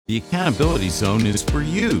The Accountability Zone is for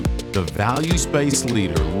you, the values-based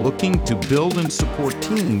leader looking to build and support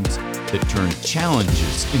teams that turn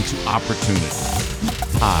challenges into opportunities.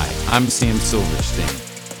 Hi, I'm Sam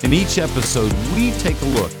Silverstein. In each episode, we take a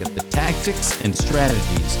look at the tactics and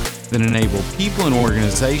strategies that enable people and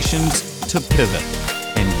organizations to pivot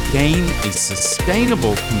and gain a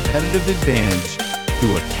sustainable competitive advantage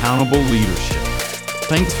through accountable leadership.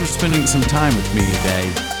 Thanks for spending some time with me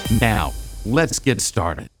today. Now, let's get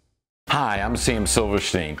started. Hi, I'm Sam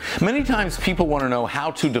Silverstein. Many times people want to know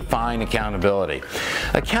how to define accountability.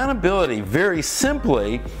 Accountability, very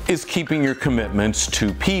simply, is keeping your commitments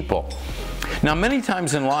to people. Now, many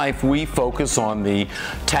times in life, we focus on the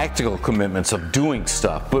tactical commitments of doing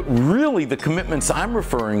stuff, but really the commitments I'm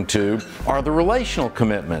referring to are the relational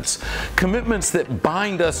commitments. Commitments that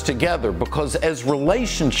bind us together, because as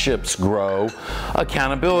relationships grow,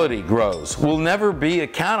 accountability grows. We'll never be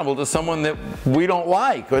accountable to someone that we don't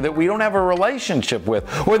like, or that we don't have a relationship with,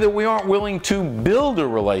 or that we aren't willing to build a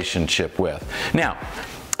relationship with. Now,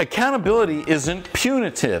 accountability isn't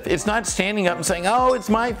punitive. It's not standing up and saying, oh, it's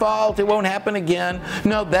my fault, it won't happen again.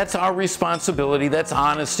 No, that's our responsibility, that's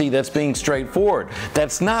honesty, that's being straightforward.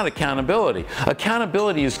 That's not accountability.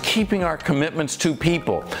 Accountability is keeping our commitments to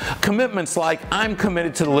people. Commitments like, I'm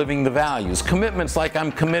committed to living the values. Commitments like,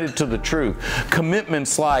 I'm committed to the truth.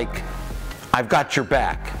 Commitments like, I've got your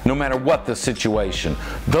back, no matter what the situation.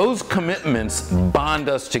 Those commitments bond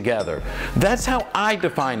us together. That's how I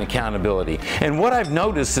define accountability. And what I've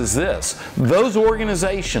noticed is this: those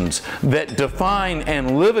organizations that define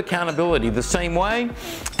and live accountability the same way,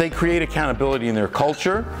 they create accountability in their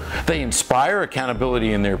culture, they inspire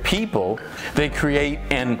accountability in their people, they create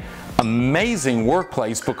an amazing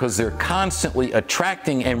workplace because they're constantly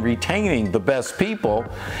attracting and retaining the best people,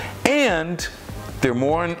 and they're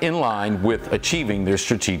more in line with achieving their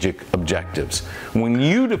strategic objectives. When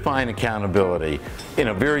you define accountability in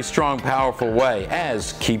a very strong, powerful way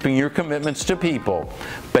as keeping your commitments to people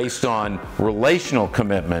based on relational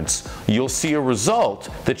commitments, you'll see a result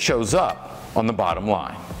that shows up on the bottom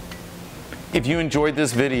line. If you enjoyed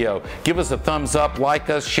this video, give us a thumbs up,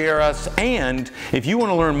 like us, share us, and if you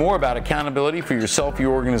want to learn more about accountability for yourself or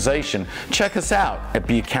your organization, check us out at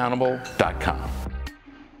beaccountable.com.